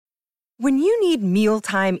When you need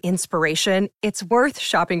mealtime inspiration, it's worth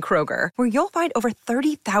shopping Kroger, where you'll find over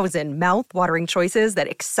 30,000 mouth-watering choices that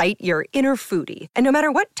excite your inner foodie. And no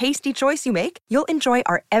matter what tasty choice you make, you'll enjoy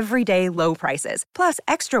our everyday low prices, plus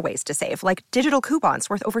extra ways to save, like digital coupons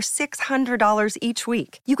worth over $600 each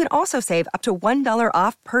week. You can also save up to $1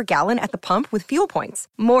 off per gallon at the pump with fuel points.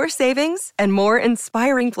 More savings and more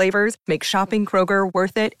inspiring flavors make shopping Kroger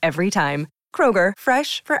worth it every time. Kroger,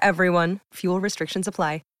 fresh for everyone. Fuel restrictions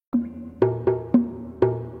apply.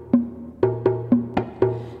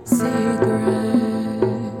 Secrets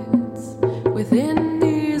within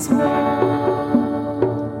these walls.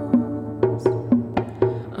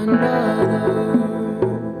 Another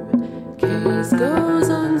case goes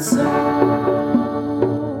unsolved.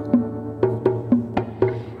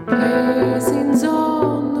 Casings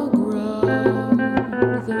on the ground.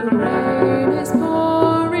 The rain is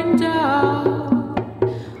pouring down.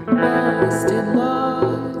 Busted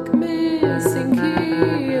lock, missing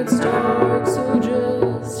key. It's dark, so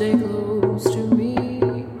just stay close to me.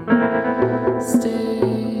 Stay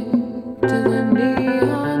to the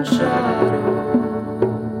neon shadows.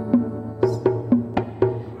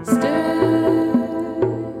 Stay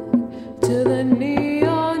to the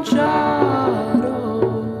neon shadows.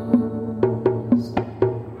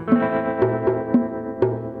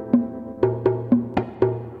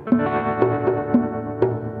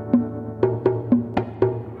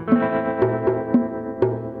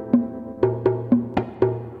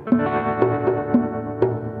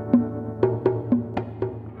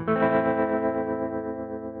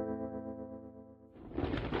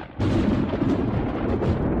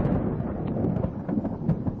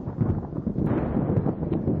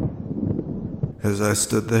 As I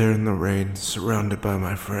stood there in the rain, surrounded by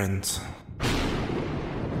my friends,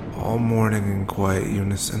 all morning in quiet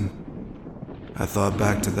unison, I thought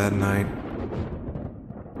back to that night.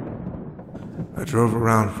 I drove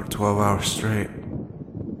around for 12 hours straight,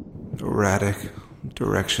 erratic,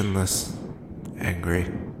 directionless,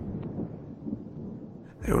 angry.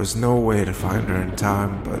 There was no way to find her in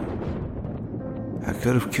time, but I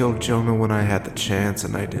could have killed Jonah when I had the chance,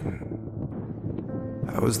 and I didn't.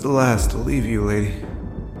 I was the last to leave you, lady.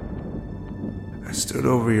 I stood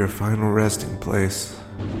over your final resting place,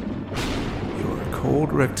 your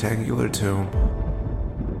cold rectangular tomb.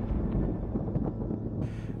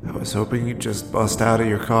 I was hoping you'd just bust out of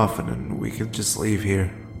your coffin and we could just leave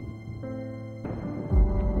here.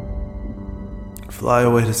 Fly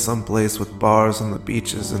away to some place with bars on the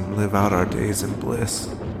beaches and live out our days in bliss.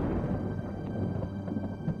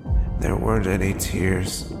 There weren't any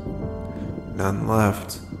tears. None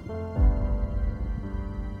left.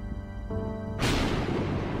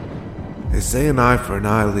 They say an eye for an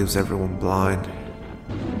eye leaves everyone blind.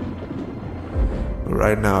 But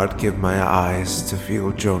right now I'd give my eyes to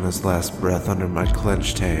feel Jonah's last breath under my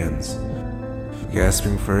clenched hands,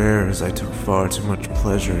 gasping for air as I took far too much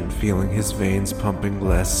pleasure in feeling his veins pumping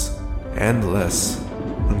less and less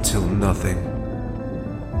until nothing.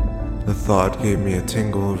 The thought gave me a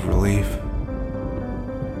tingle of relief.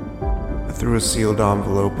 I threw a sealed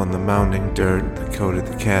envelope on the mounding dirt that coated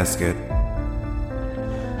the casket.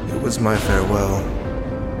 It was my farewell,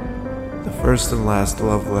 the first and last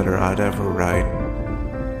love letter I'd ever write.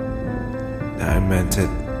 I meant it.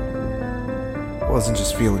 I wasn't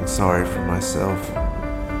just feeling sorry for myself.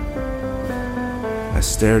 I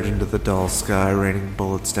stared into the dull sky raining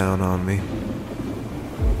bullets down on me.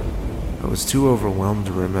 I was too overwhelmed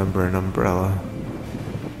to remember an umbrella.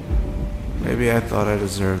 Maybe I thought I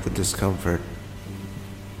deserved the discomfort.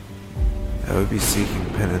 I would be seeking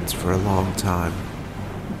penance for a long time.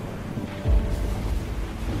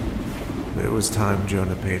 But it was time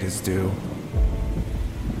Jonah paid his due.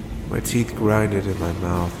 My teeth grinded in my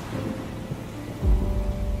mouth.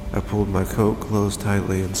 I pulled my coat closed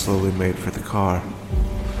tightly and slowly made for the car.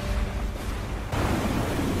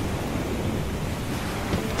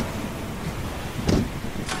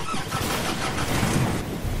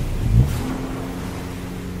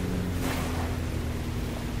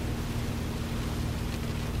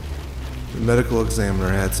 The medical examiner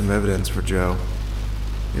had some evidence for Joe,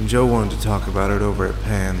 and Joe wanted to talk about it over at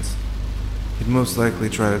Pan's. He'd most likely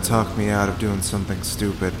try to talk me out of doing something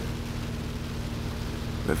stupid.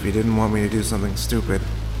 But if he didn't want me to do something stupid,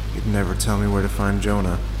 he'd never tell me where to find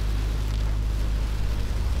Jonah.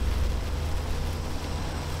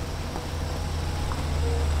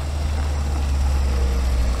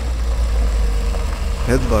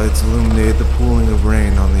 Headlights illuminated the pooling of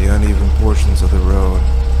rain on the uneven portions of the road.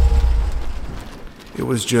 It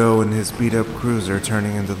was Joe and his beat-up cruiser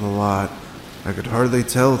turning into the lot. I could hardly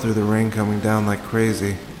tell through the rain coming down like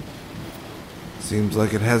crazy. Seems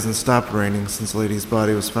like it hasn't stopped raining since Lady's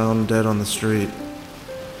body was found dead on the street.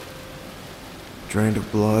 Drained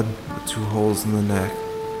of blood, with 2 holes in the neck.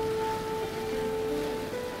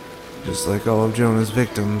 Just like all of Jonah's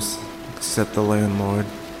victims, except the landlord.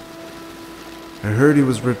 I heard he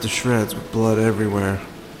was ripped to shreds with blood everywhere,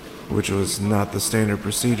 which was not the standard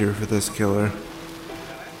procedure for this killer.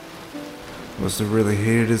 Must have really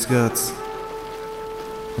hated his guts.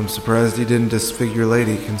 I'm surprised he didn't disfigure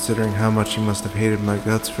Lady, considering how much he must have hated my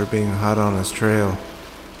guts for being hot on his trail.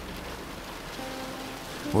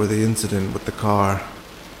 Or the incident with the car.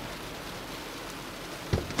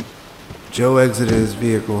 Joe exited his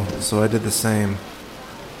vehicle, so I did the same.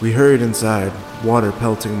 We hurried inside, water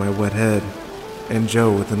pelting my wet head, and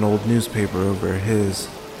Joe with an old newspaper over his.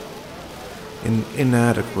 An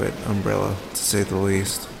inadequate umbrella, to say the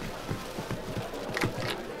least.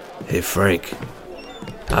 Hey Frank,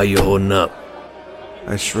 how you holding up?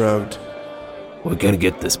 I shrugged. We're gonna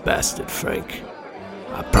get this bastard, Frank.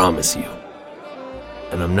 I promise you.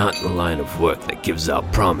 And I'm not in the line of work that gives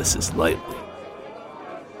out promises lightly.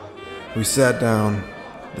 We sat down.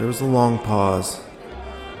 There was a long pause,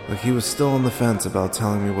 like he was still on the fence about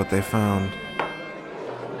telling me what they found.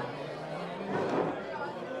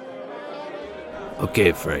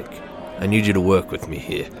 Okay, Frank, I need you to work with me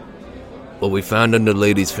here. What we found under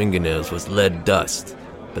Lady's fingernails was lead dust,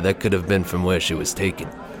 but that could have been from where she was taken.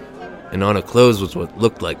 And on her clothes was what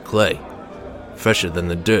looked like clay, fresher than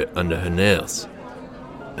the dirt under her nails.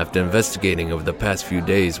 After investigating over the past few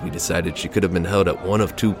days, we decided she could have been held at one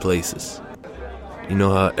of 2 places. You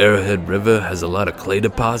know how Arrowhead River has a lot of clay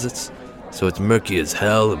deposits, so it's murky as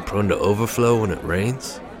hell and prone to overflow when it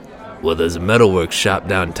rains? Well, there's a metalworks shop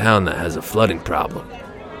downtown that has a flooding problem.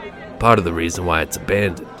 Part of the reason why it's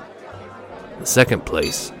abandoned. The second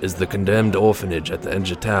place is the condemned orphanage at the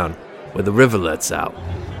edge of town, where the river lets out.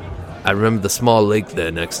 I remember the small lake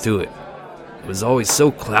there next to it. It was always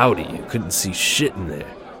so cloudy you couldn't see shit in there.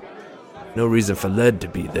 No reason for lead to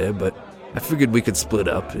be there, but I figured we could split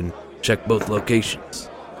up and check both locations.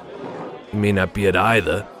 He may not be at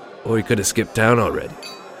either, or he could have skipped town already.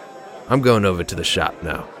 I'm going over to the shop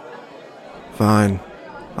now. Fine.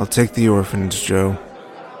 I'll take the orphanage, Joe.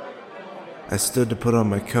 I stood to put on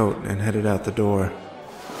my coat and headed out the door.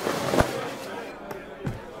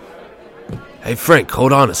 Hey Frank,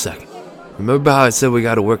 hold on a second. Remember how I said we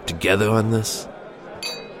gotta work together on this?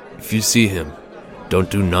 If you see him, don't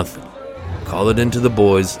do nothing. Call it into the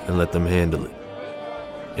boys and let them handle it.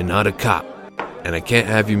 You're not a cop, and I can't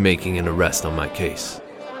have you making an arrest on my case.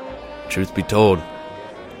 Truth be told,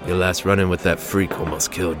 your last run-in with that freak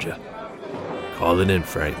almost killed you. Call it in,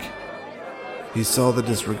 Frank. He saw the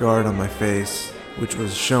disregard on my face, which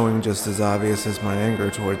was showing just as obvious as my anger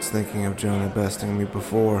towards thinking of Jonah besting me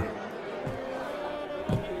before.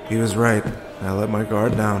 He was right. I let my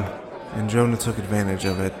guard down, and Jonah took advantage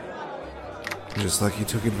of it. Just like he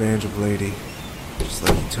took advantage of Lady. Just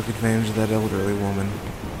like he took advantage of that elderly woman.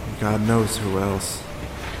 And God knows who else.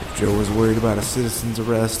 If Joe was worried about a citizen's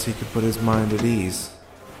arrest, he could put his mind at ease.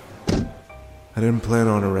 I didn't plan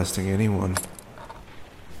on arresting anyone.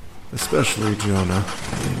 Especially Jonah.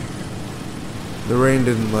 The rain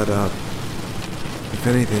didn't let up. If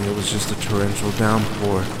anything, it was just a torrential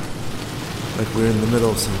downpour. Like we were in the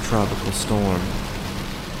middle of some tropical storm.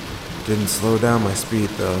 Didn't slow down my speed,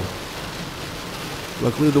 though.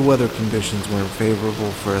 Luckily, the weather conditions weren't favorable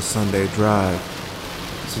for a Sunday drive,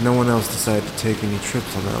 so no one else decided to take any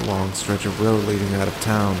trips on that long stretch of road leading out of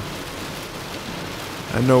town.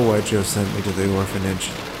 I know why Joe sent me to the orphanage.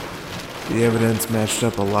 The evidence matched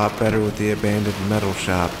up a lot better with the abandoned metal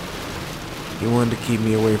shop. He wanted to keep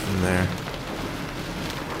me away from there.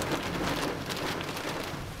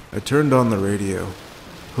 I turned on the radio,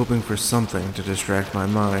 hoping for something to distract my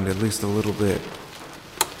mind at least a little bit.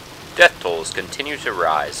 Death tolls continue to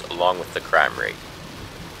rise along with the crime rate.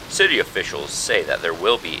 City officials say that there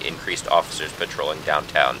will be increased officers patrolling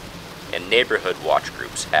downtown, and neighborhood watch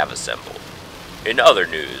groups have assembled. In other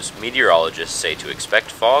news, meteorologists say to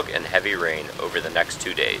expect fog and heavy rain over the next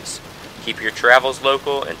 2 days. Keep your travels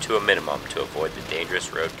local and to a minimum to avoid the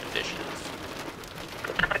dangerous road conditions.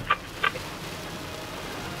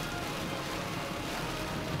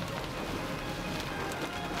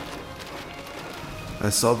 I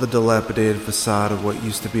saw the dilapidated facade of what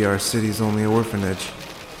used to be our city's only orphanage.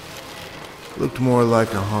 It looked more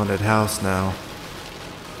like a haunted house now.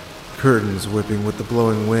 Curtains whipping with the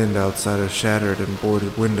blowing wind outside of shattered and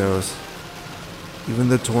boarded windows. Even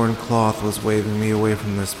the torn cloth was waving me away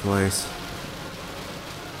from this place.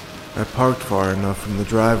 I parked far enough from the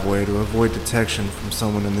driveway to avoid detection from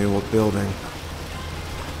someone in the old building.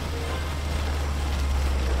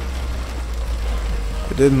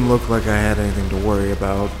 It didn't look like I had anything to worry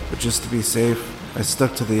about, but just to be safe, I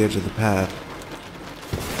stuck to the edge of the path.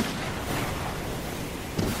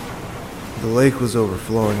 The lake was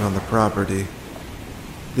overflowing on the property,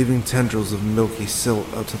 leaving tendrils of milky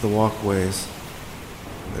silt up to the walkways.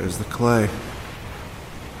 There's the clay.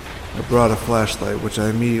 I brought a flashlight, which I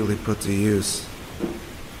immediately put to use.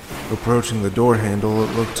 Approaching the door handle,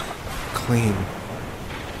 it looked clean.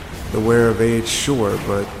 The wear of age, sure,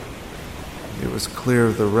 but it was clear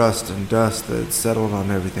of the rust and dust that had settled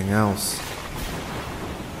on everything else.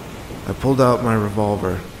 I pulled out my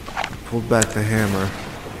revolver, pulled back the hammer.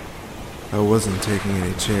 I wasn't taking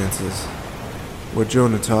any chances. What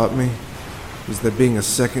Jonah taught me was that being a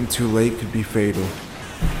second too late could be fatal.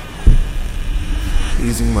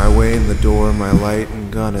 Easing my way in the door, my light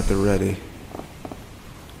and gun at the ready.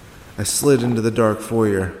 I slid into the dark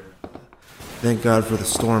foyer. Thank God for the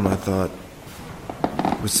storm, I thought.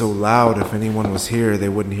 It was so loud, if anyone was here, they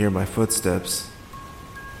wouldn't hear my footsteps.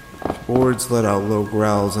 Boards let out low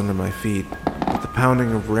growls under my feet, with the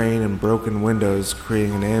pounding of rain and broken windows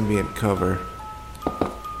creating an ambient cover.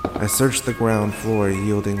 I searched the ground floor,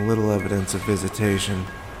 yielding little evidence of visitation,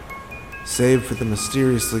 save for the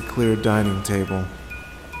mysteriously clear dining table.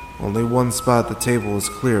 Only one spot the table was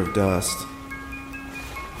clear of dust.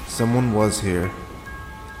 Someone was here.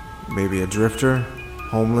 Maybe a drifter,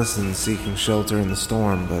 homeless and seeking shelter in the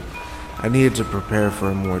storm, but I needed to prepare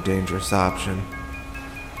for a more dangerous option.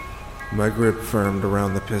 My grip firmed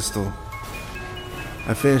around the pistol.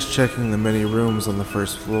 I finished checking the many rooms on the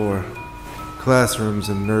first floor. Classrooms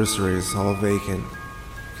and nurseries, all vacant.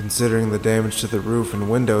 Considering the damage to the roof and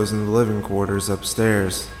windows in the living quarters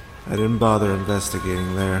upstairs, I didn't bother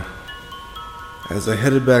investigating there. As I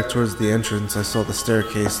headed back towards the entrance, I saw the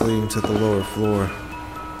staircase leading to the lower floor.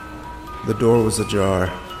 The door was ajar.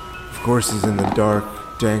 Of course, he's in the dark,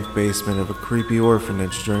 dank basement of a creepy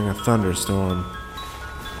orphanage during a thunderstorm.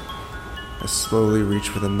 I slowly reached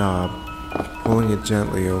for the knob, pulling it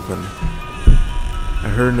gently open.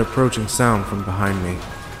 I heard an approaching sound from behind me.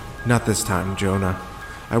 Not this time, Jonah.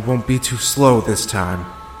 I won't be too slow this time.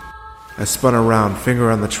 I spun around,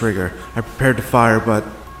 finger on the trigger. I prepared to fire, but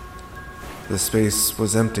the space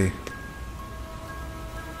was empty.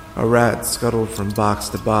 A rat scuttled from box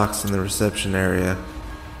to box in the reception area.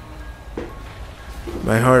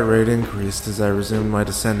 My heart rate increased as I resumed my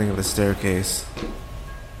descending of the staircase.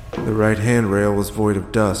 The right handrail was void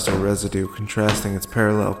of dust or residue, contrasting its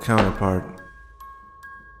parallel counterpart.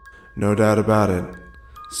 No doubt about it,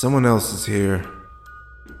 someone else is here.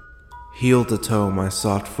 Heel to toe, my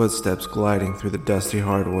soft footsteps gliding through the dusty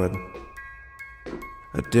hardwood.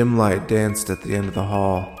 A dim light danced at the end of the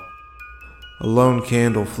hall, a lone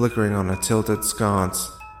candle flickering on a tilted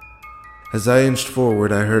sconce. As I inched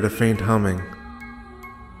forward, I heard a faint humming.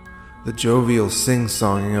 The jovial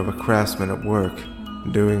sing-songing of a craftsman at work,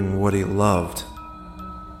 doing what he loved.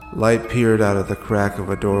 Light peered out of the crack of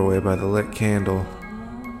a doorway by the lit candle.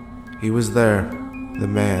 He was there, the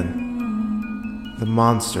man, the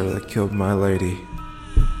monster that killed my lady.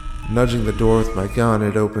 Nudging the door with my gun,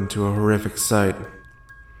 it opened to a horrific sight.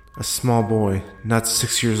 A small boy, not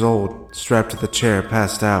 6 years old, strapped to the chair,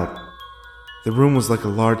 passed out. The room was like a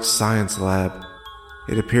large science lab.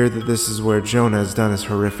 It appeared that this is where Jonah has done his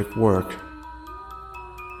horrific work.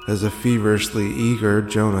 As a feverishly eager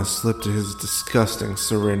Jonah slipped his disgusting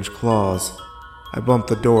syringe claws, I bumped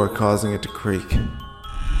the door, causing it to creak.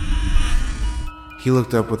 He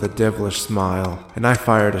looked up with a devilish smile, and I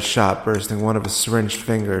fired a shot, bursting one of his syringed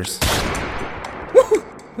fingers.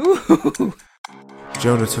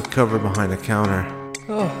 Jonah took cover behind a counter.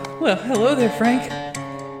 Oh, well, hello there, Frank.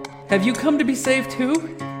 Have you come to be saved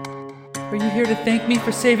too? Are you here to thank me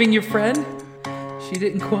for saving your friend? She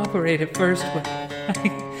didn't cooperate at first, but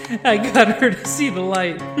I got her to see the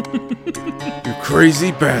light. You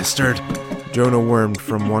crazy bastard! Jonah wormed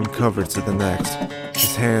from one cover to the next.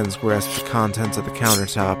 His hands grasped the contents of the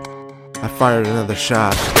countertop. I fired another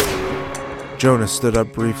shot. Jonah stood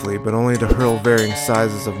up briefly, but only to hurl varying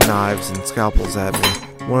sizes of knives and scalpels at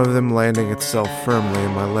me, one of them landing itself firmly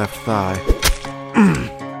in my left thigh.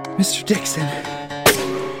 Mr. Dixon,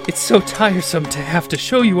 it's so tiresome to have to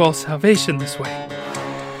show you all salvation this way,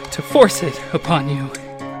 to force it upon you.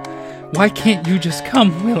 Why can't you just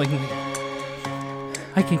come willingly?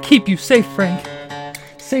 I can keep you safe, Frank.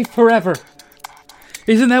 Safe forever.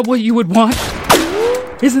 Isn't that what you would want?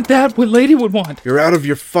 Isn't that what Lady would want? You're out of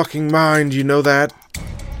your fucking mind, you know that?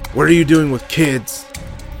 What are you doing with kids?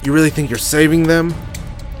 You really think you're saving them?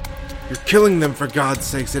 You're killing them, for God's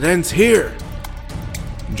sakes. It ends here.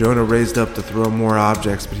 Jonah raised up to throw more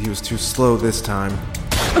objects, but he was too slow this time.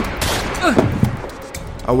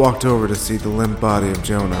 I I walked over to see the limp body of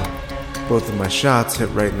Jonah. Both of my shots hit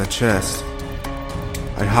right in the chest.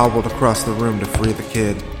 I hobbled across the room to free the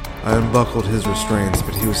kid. I unbuckled his restraints,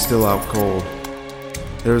 but he was still out cold.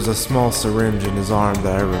 There was a small syringe in his arm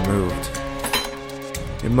that I removed.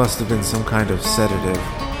 It must have been some kind of sedative.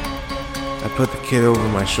 I put the kid over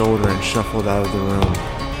my shoulder and shuffled out of the room,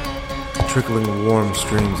 trickling warm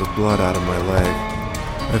streams of blood out of my leg.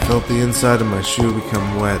 I felt the inside of my shoe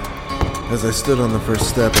become wet. As I stood on the first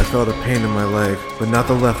step, I felt a pain in my leg, but not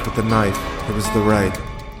the left with the knife, it was the right.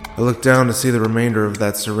 I looked down to see the remainder of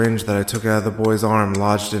that syringe that I took out of the boy's arm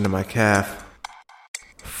lodged into my calf.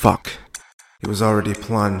 Fuck. It was already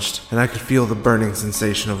plunged, and I could feel the burning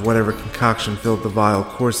sensation of whatever concoction filled the vial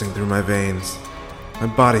coursing through my veins. My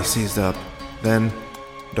body seized up. Then,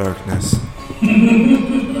 darkness.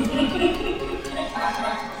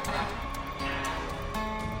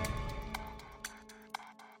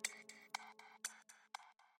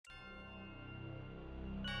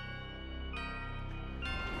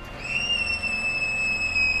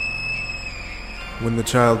 When the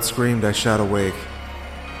child screamed, I shot awake,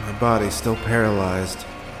 my body still paralyzed.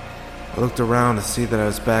 I looked around to see that I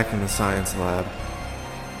was back in the science lab.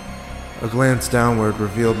 A glance downward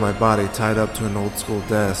revealed my body tied up to an old-school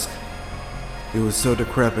desk. It was so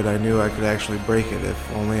decrepit I knew I could actually break it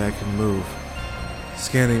if only I could move.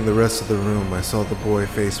 Scanning the rest of the room, I saw the boy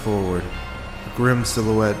face forward. A grim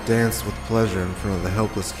silhouette danced with pleasure in front of the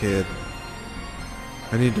helpless kid.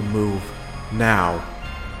 I need to move. Now.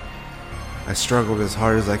 I struggled as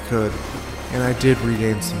hard as I could, and I did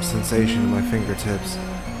regain some sensation in my fingertips.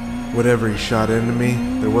 Whatever he shot into me,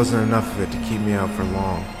 there wasn't enough of it to keep me out for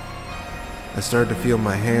long. I started to feel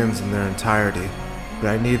my hands in their entirety, but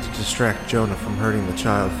I needed to distract Jonah from hurting the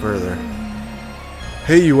child further.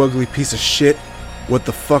 Hey, you ugly piece of shit! What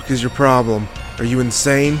the fuck is your problem? Are you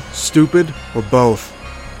insane, stupid, or both?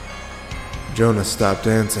 Jonah stopped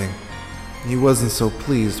dancing. He wasn't so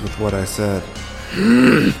pleased with what I said.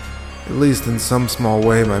 At least in some small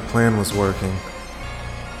way my plan was working.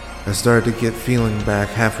 I started to get feeling back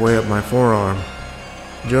halfway up my forearm.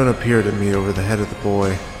 Jonah peered at me over the head of the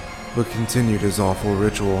boy, but continued his awful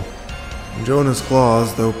ritual. Jonah's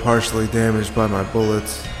claws, though partially damaged by my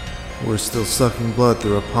bullets, were still sucking blood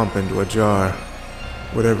through a pump into a jar.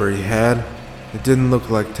 Whatever he had, it didn't look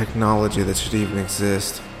like technology that should even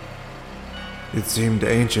exist. It seemed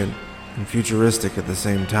ancient and futuristic at the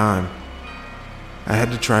same time. I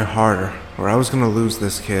had to try harder, or I was going to lose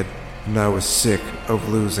this kid, and I was sick of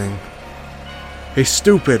losing. Hey,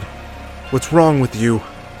 stupid! What's wrong with you?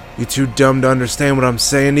 You too dumb to understand what I'm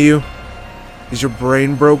saying to you? Is your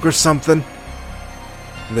brain broke or something?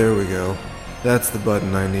 There we go. That's the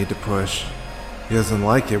button I need to push. He doesn't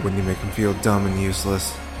like it when you make him feel dumb and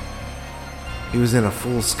useless. He was in a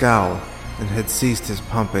full scowl and had ceased his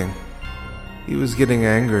pumping. He was getting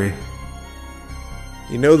angry.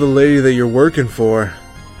 You know the lady that you're working for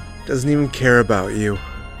doesn't even care about you.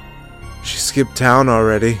 She skipped town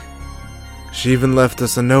already. She even left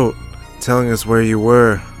us a note telling us where you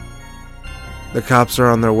were. The cops are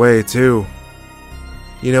on their way, too.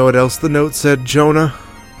 You know what else the note said, Jonah?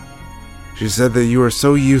 She said that you were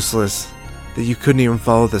so useless that you couldn't even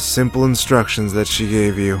follow the simple instructions that she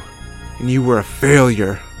gave you. And you were a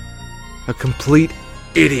failure. A complete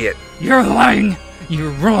idiot. You're lying!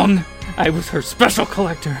 You're wrong! I was her special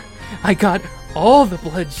collector. I got all the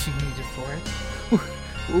blood she needed for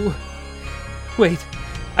it. Wait,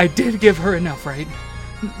 I did give her enough, right?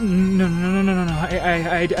 No.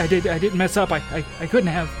 I didn't mess up. I couldn't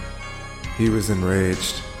have. He was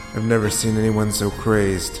enraged. I've never seen anyone so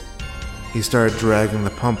crazed. He started dragging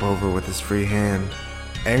the pump over with his free hand,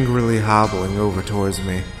 angrily hobbling over towards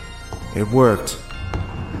me. It worked.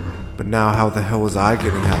 But now how the hell was I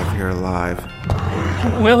getting out of here alive?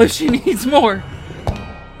 Well, if she needs more,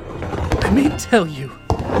 I may tell you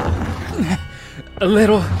a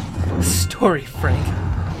little story, Frank.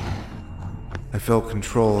 I felt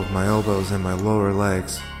control of my elbows and my lower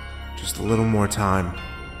legs. Just a little more time.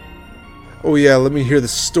 Oh yeah, let me hear the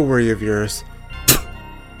story of yours.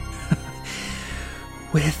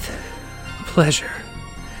 With pleasure.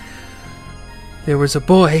 There was a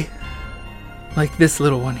boy like this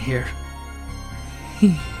little one here.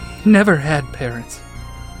 He never had parents.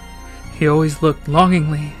 He always looked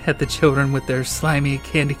longingly at the children with their slimy,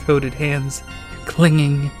 candy-coated hands,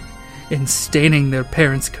 clinging and staining their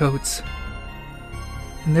parents' coats.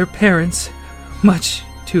 And their parents, much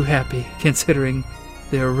too happy, considering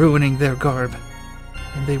they were ruining their garb.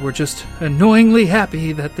 And they were just annoyingly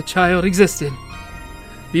happy that the child existed.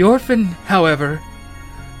 The orphan, however,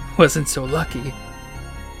 wasn't so lucky.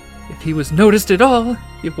 If he was noticed at all,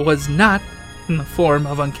 it was not in the form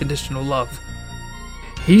of unconditional love.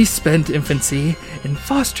 He spent infancy in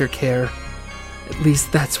foster care. At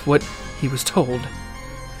least that's what he was told.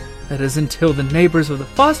 That is until the neighbors of the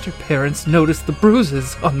foster parents noticed the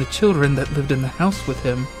bruises on the children that lived in the house with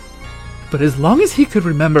him. But as long as he could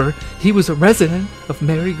remember, he was a resident of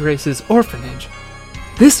Mary Grace's orphanage.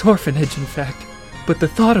 This orphanage, in fact. But the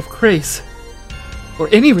thought of Grace, or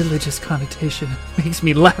any religious connotation, makes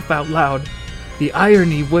me laugh out loud. The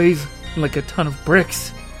irony weighs like a ton of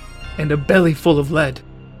bricks, and a belly full of lead.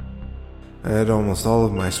 I had almost all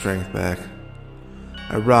of my strength back.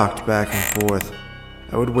 I rocked back and forth.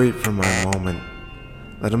 I would wait for my moment.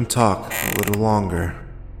 Let him talk a little longer.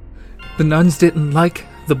 The nuns didn't like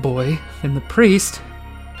the boy, and the priest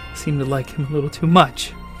seemed to like him a little too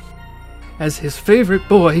much. As his favorite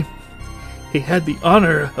boy, he had the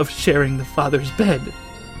honor of sharing the father's bed,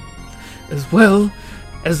 as well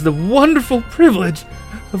as the wonderful privilege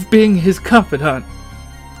of being his confidant,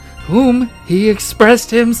 whom he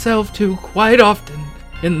expressed himself to quite often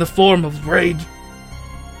in the form of rage,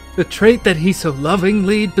 the trait that he so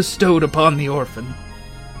lovingly bestowed upon the orphan.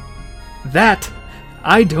 That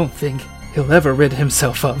I don't think he'll ever rid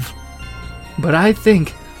himself of. But I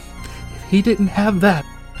think if he didn't have that,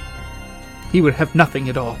 he would have nothing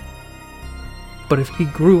at all. But if he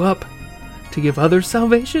grew up to give others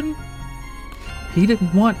salvation, he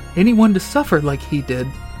didn't want anyone to suffer like he did.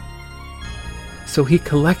 So he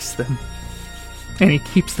collects them, and he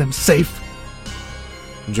keeps them safe.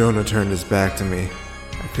 Jonah turned his back to me.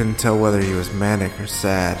 I couldn't tell whether he was manic or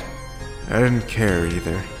sad. I didn't care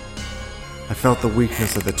either. I felt the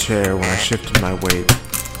weakness of the chair when I shifted my weight.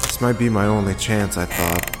 This might be my only chance, I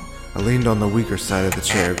thought. I leaned on the weaker side of the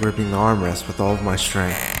chair, gripping the armrest with all of my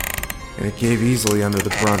strength, and it gave easily under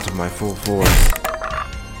the brunt of my full force.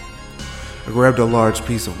 I grabbed a large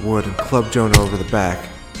piece of wood and clubbed Jonah over the back.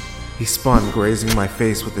 He spun, grazing my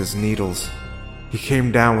face with his needles. He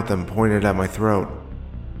came down with them pointed at my throat.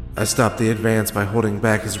 I stopped the advance by holding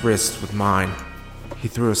back his wrist with mine. He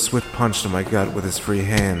threw a swift punch to my gut with his free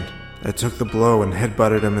hand. I took the blow and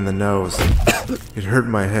headbutted him in the nose. It hurt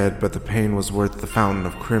my head, but the pain was worth the fountain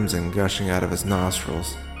of crimson gushing out of his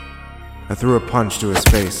nostrils. I threw a punch to his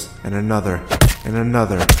face, and another, and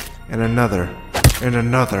another, and another, and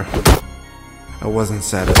another. I wasn't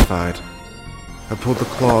satisfied. I pulled the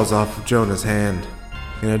claws off of Jonah's hand.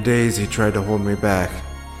 In a daze, he tried to hold me back,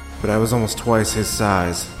 but I was almost twice his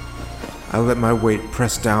size. I let my weight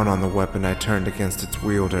press down on the weapon I turned against its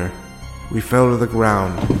wielder. We fell to the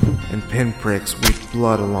ground, and pinpricks weeped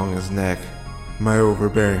blood along his neck. My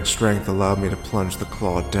overbearing strength allowed me to plunge the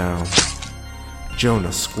claw down.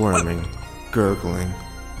 Jonah squirming, gurgling,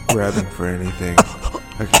 grabbing for anything.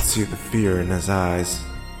 I could see the fear in his eyes,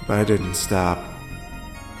 but I didn't stop.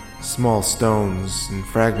 Small stones and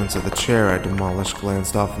fragments of the chair I demolished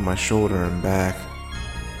glanced off of my shoulder and back.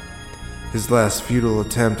 His last futile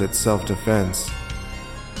attempt at self-defense.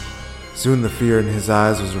 Soon the fear in his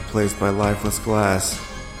eyes was replaced by lifeless glass.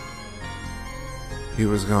 He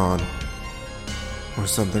was gone. Or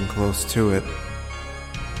something close to it.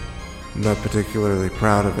 I'm not particularly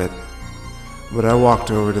proud of it, but I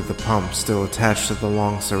walked over to the pump still attached to the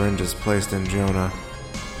long syringes placed in Jonah.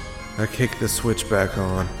 I kicked the switch back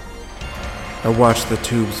on. I watched the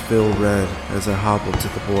tubes fill red as I hobbled to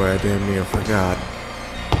the boy I damn near forgot.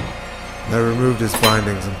 I removed his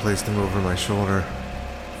bindings and placed him over my shoulder.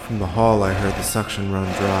 From the hall I heard the suction run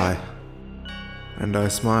dry, and I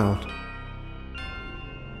smiled.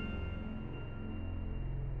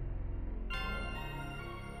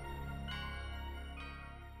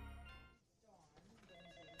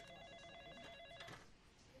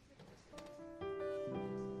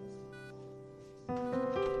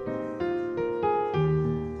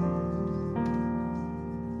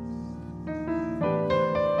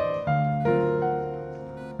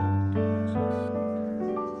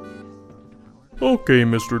 Okay,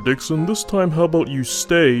 Mr. Dixon, this time how about you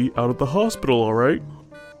stay out of the hospital, alright?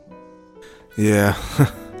 Yeah.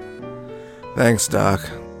 Thanks, Doc.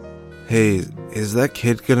 Hey, is that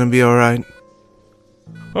kid gonna be alright?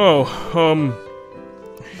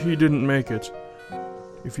 He didn't make it.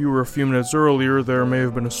 If you were a few minutes earlier, there may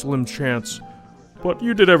have been a slim chance. But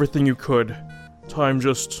you did everything you could. Time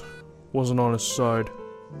just wasn't on his side.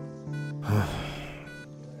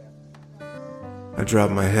 I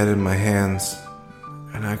dropped my head in my hands,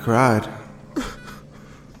 and I cried.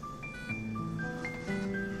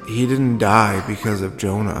 He didn't die because of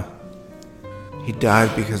Jonah. He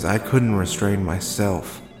died because I couldn't restrain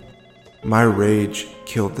myself. My rage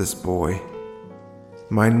killed this boy.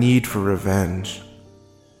 My need for revenge.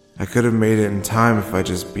 I could have made it in time if I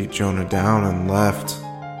just beat Jonah down and left.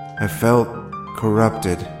 I felt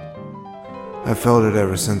corrupted. I felt it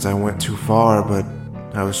ever since I went too far, but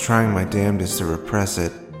I was trying my damnedest to repress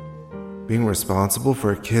it. Being responsible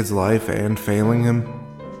for a kid's life and failing him,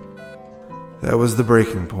 that was the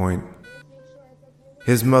breaking point.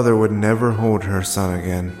 His mother would never hold her son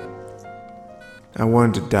again. I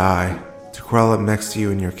wanted to die, to crawl up next to you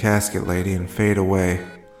in your casket, lady, and fade away.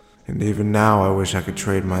 And even now I wish I could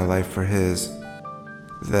trade my life for his.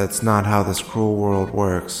 But that's not how this cruel world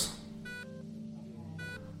works.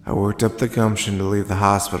 I worked up the gumption to leave the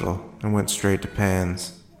hospital and went straight to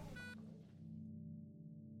Pan's.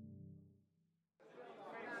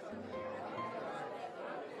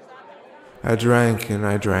 I drank and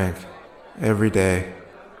I drank, every day,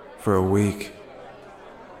 for a week,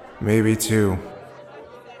 maybe 2.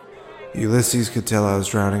 Ulysses could tell I was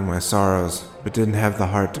drowning my sorrows, but didn't have the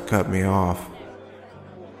heart to cut me off.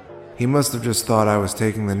 He must have just thought I was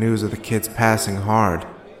taking the news of the kid's passing hard.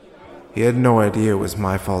 He had no idea it was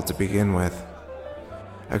my fault to begin with.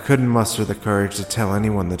 I couldn't muster the courage to tell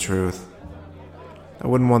anyone the truth. I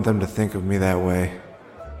wouldn't want them to think of me that way.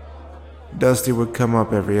 Dusty would come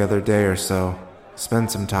up every other day or so,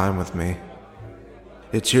 spend some time with me.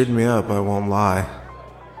 It cheered me up, I won't lie.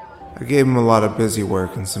 I gave him a lot of busy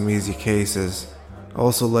work and some easy cases. I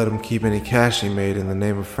also let him keep any cash he made in the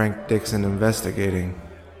name of Frank Dixon Investigating.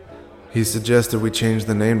 He suggested we change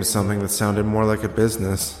the name to something that sounded more like a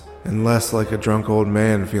business, and less like a drunk old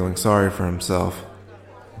man feeling sorry for himself.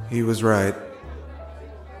 He was right.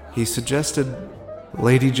 He suggested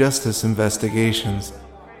Lady Justice Investigations.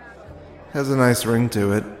 Has a nice ring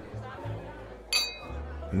to it.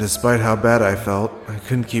 And despite how bad I felt, I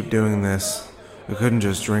couldn't keep doing this. I couldn't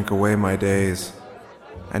just drink away my days.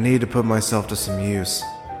 I needed to put myself to some use.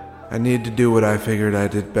 I needed to do what I figured I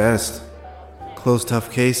did best. Close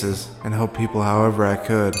tough cases and help people however I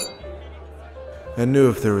could. I knew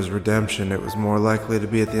if there was redemption, it was more likely to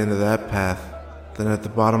be at the end of that path than at the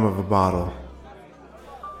bottom of a bottle.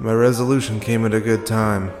 My resolution came at a good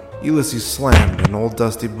time. Ulysses slammed an old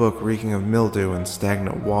dusty book reeking of mildew and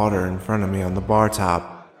stagnant water in front of me on the bar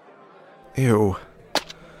top. Ew.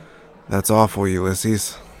 That's awful,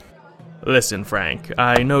 Ulysses. Listen, Frank,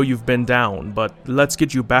 I know you've been down, but let's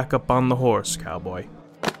get you back up on the horse, cowboy.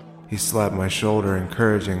 He slapped my shoulder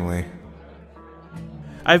encouragingly.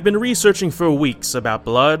 I've been researching for weeks about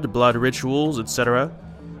blood rituals, etc.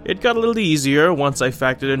 It got a little easier once I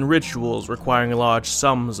factored in rituals requiring large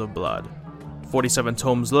sums of blood. 47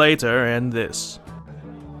 tomes later, and this.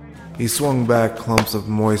 He swung back clumps of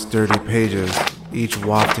moist, dirty pages, each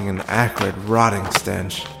wafting an acrid, rotting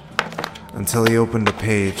stench, until he opened a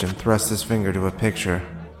page and thrust his finger to a picture.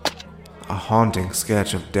 A haunting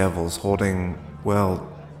sketch of devils holding, well,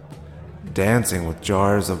 dancing with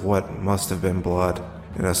jars of what must have been blood,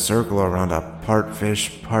 in a circle around a part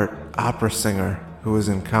fish, part opera singer who was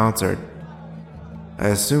in concert. I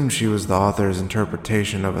assumed she was the author's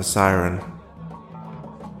interpretation of a siren.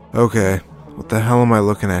 Okay, what the hell am I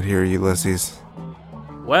looking at here, Ulysses?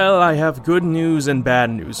 Well, I have good news and bad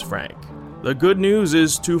news, Frank. The good news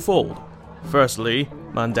is twofold. Firstly,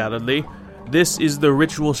 undoubtedly, this is the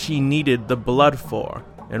ritual she needed the blood for,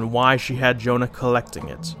 and why she had Jonah collecting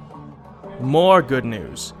it. More good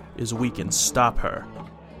news is we can stop her.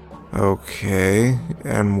 Okay,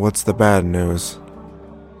 and what's the bad news?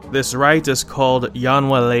 This rite is called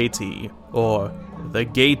Yanwaleti, or the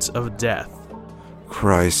Gate of Death.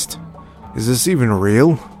 Christ, is this even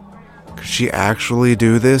real? Could she actually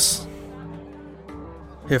do this?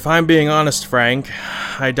 If I'm being honest, Frank,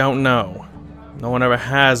 I don't know. No one ever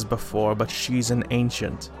has before, but she's an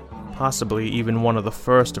ancient. Possibly even one of the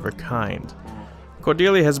first of her kind.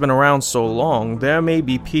 Cordelia has been around so long, there may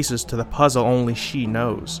be pieces to the puzzle only she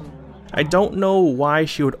knows. I don't know why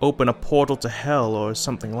she would open a portal to hell or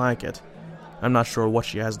something like it. I'm not sure what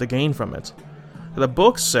she has to gain from it. The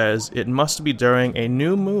book says it must be during a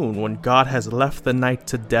new moon when God has left the night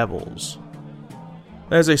to devils.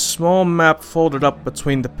 There's a small map folded up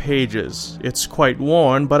between the pages. It's quite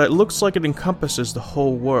worn, but it looks like it encompasses the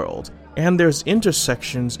whole world, and there's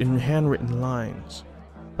intersections in handwritten lines,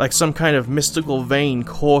 like some kind of mystical vein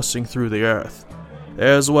coursing through the earth.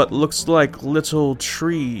 There's what looks like little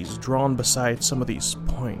trees drawn beside some of these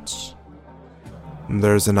points.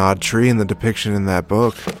 There's an odd tree in the depiction in that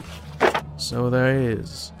book. So there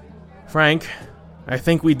is. Frank, I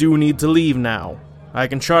think we do need to leave now. I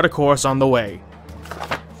can chart a course on the way.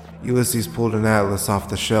 Ulysses pulled an atlas off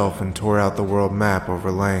the shelf and tore out the world map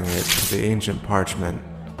overlaying it with the ancient parchment.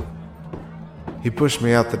 He pushed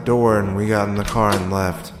me out the door and we got in the car and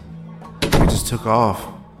left. We just took off.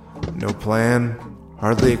 No plan,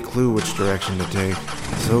 hardly a clue which direction to take.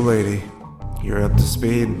 So, lady, you're up to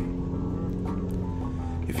speed.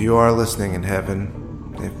 if you are listening in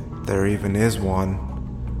heaven, if there even is one,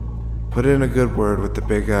 put in a good word with the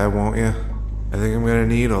big guy, won't you? I think I'm gonna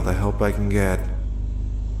need all the help I can get.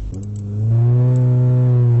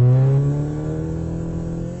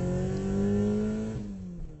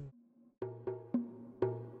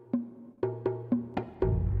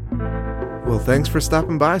 Well, thanks for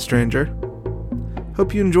stopping by, stranger.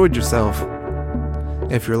 Hope you enjoyed yourself.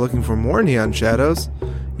 If you're looking for more Neon Shadows,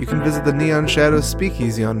 you can visit the Neon Shadows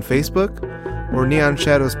Speakeasy on Facebook or Neon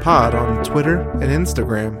Shadows Pod on Twitter and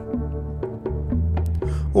Instagram.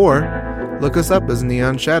 Or look us up as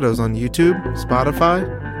Neon Shadows on YouTube, Spotify,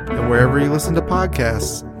 and wherever you listen to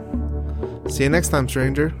podcasts. See you next time,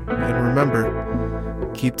 stranger, and remember,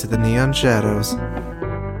 keep to the Neon Shadows.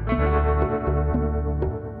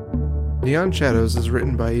 Neon Shadows is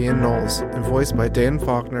written by Ian Knowles and voiced by Dan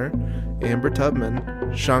Faulkner, Amber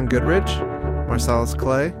Tubman, Sean Goodrich, Marcellus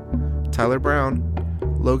Clay, Tyler Brown,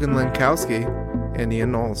 Logan Lenkowski, and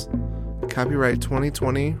Ian Knowles. Copyright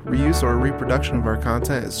 2020, reuse or reproduction of our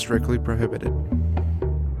content is strictly prohibited.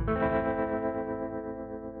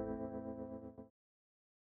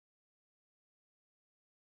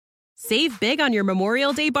 Save big on your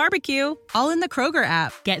Memorial Day barbecue, all in the Kroger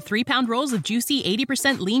app. Get 3-pound rolls of juicy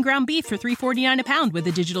 80% lean ground beef for $3.49 a pound with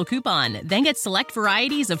a digital coupon. Then get select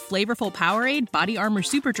varieties of flavorful Powerade, Body Armor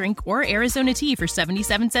Super Drink, or Arizona tea for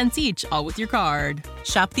 77 cents each, all with your card.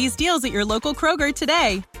 Shop these deals at your local Kroger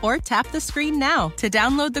today, or tap the screen now to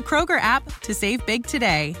download the Kroger app to save big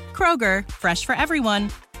today. Kroger, fresh for everyone.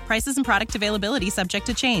 Prices and product availability subject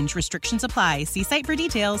to change. Restrictions apply. See site for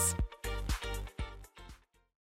details.